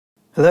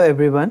Hello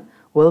everyone,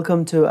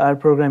 welcome to our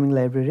programming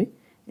library.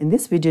 In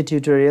this video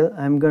tutorial,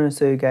 I'm going to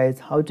show you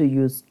guys how to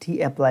use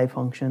tapply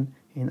function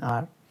in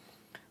R.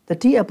 The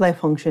tapply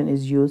function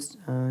is used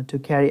to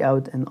carry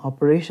out an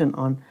operation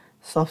on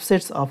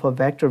subsets of a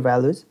vector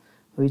values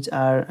which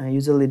are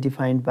usually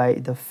defined by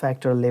the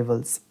factor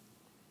levels.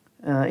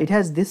 It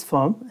has this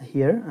form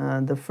here.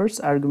 The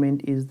first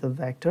argument is the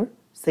vector,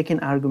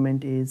 second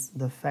argument is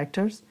the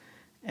factors,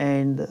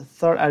 and the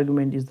third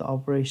argument is the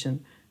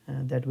operation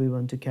that we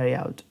want to carry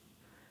out.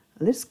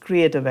 Let's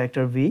create a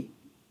vector v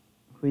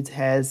which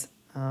has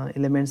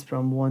elements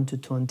from 1 to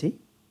 20,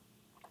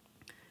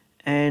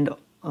 and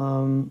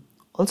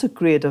also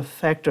create a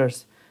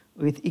factors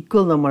with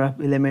equal number of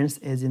elements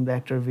as in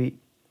vector v.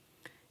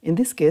 In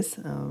this case,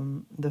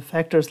 the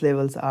factors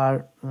levels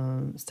are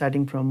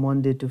starting from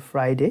Monday to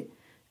Friday,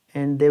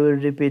 and they will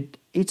repeat,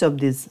 each of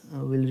these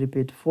will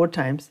repeat 4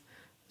 times,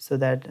 so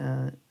that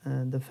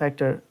the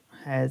factor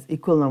has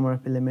equal number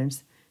of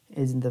elements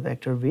as in the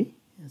vector v.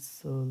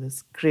 So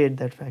let's create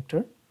that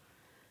factor.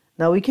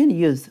 Now we can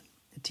use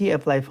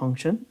tapply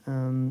function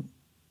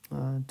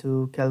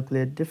to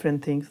calculate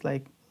different things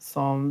like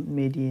sum,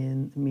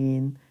 median,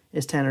 mean,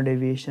 standard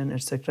deviation,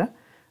 etc.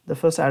 The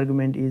first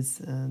argument is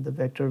the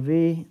vector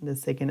v, the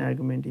second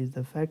argument is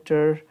the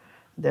factor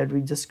that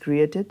we just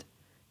created,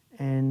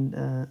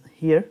 and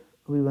here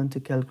we want to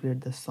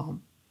calculate the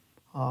sum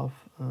of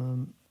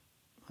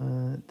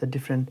the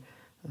different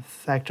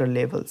factor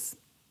levels.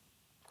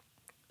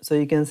 So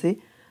you can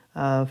see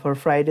for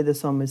Friday the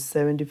sum is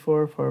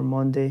 74, for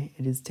Monday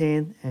it is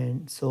 10,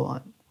 and so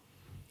on.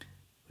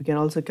 We can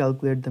also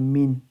calculate the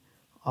mean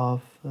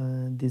of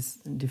these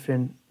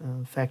different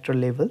factor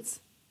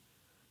levels.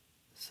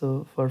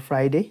 So for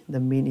Friday the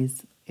mean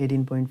is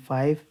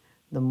 18.5,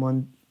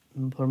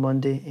 for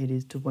Monday it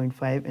is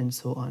 2.5, and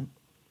so on.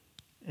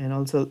 And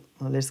also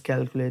let's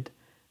calculate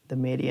the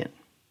median.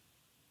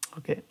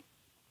 Okay.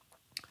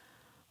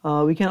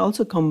 We can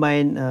also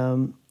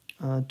combine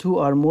 2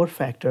 or more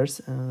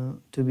factors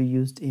to be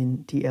used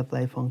in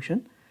tapply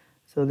function.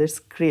 So let's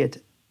create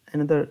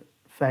another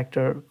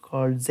factor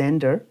called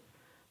gender,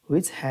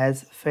 which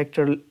has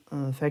factor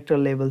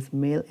levels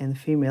male and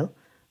female,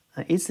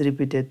 each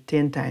repeated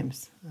 10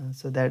 times,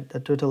 so that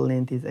the total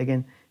length is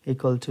again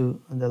equal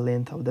to the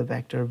length of the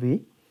vector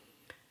v.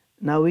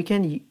 Now we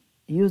can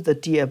use the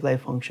tapply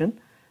function,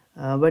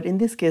 but in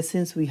this case,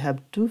 since we have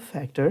 2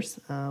 factors,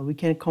 we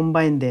can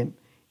combine them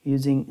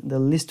using the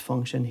list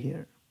function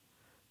here.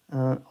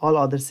 All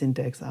other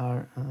syntax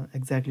are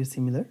exactly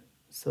similar,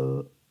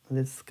 so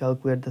let's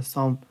calculate the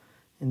sum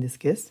in this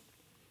case.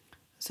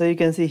 So you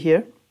can see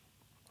here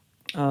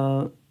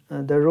the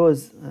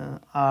rows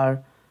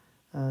are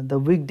the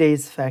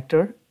weekdays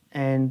factor,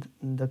 and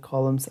the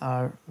columns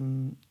are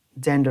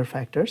gender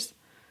factors,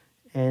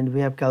 and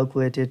we have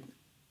calculated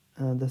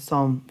the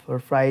sum for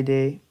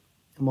Friday,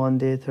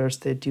 Monday,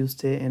 Thursday,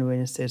 Tuesday, and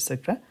Wednesday,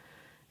 etc.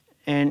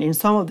 And in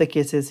some of the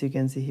cases you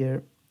can see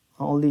here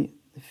only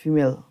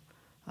female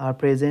are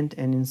present,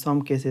 and in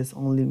some cases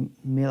only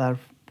male are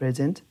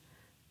present,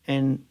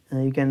 and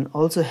you can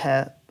also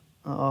have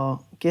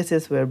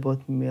cases where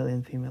both male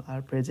and female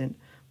are present,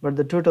 but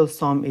the total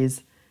sum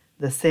is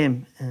the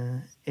same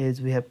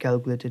as we have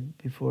calculated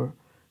before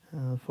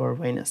for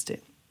Wednesday.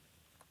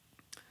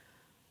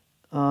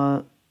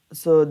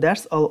 So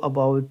that's all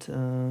about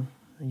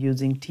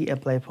using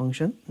tapply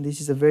function.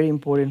 This is a very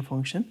important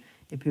function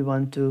if you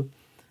want to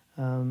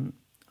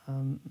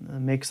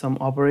make some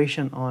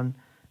operation on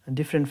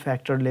different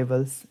factor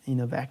levels in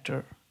a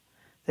vector.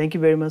 Thank you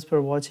very much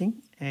for watching,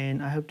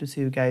 and I hope to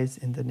see you guys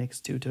in the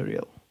next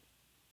tutorial.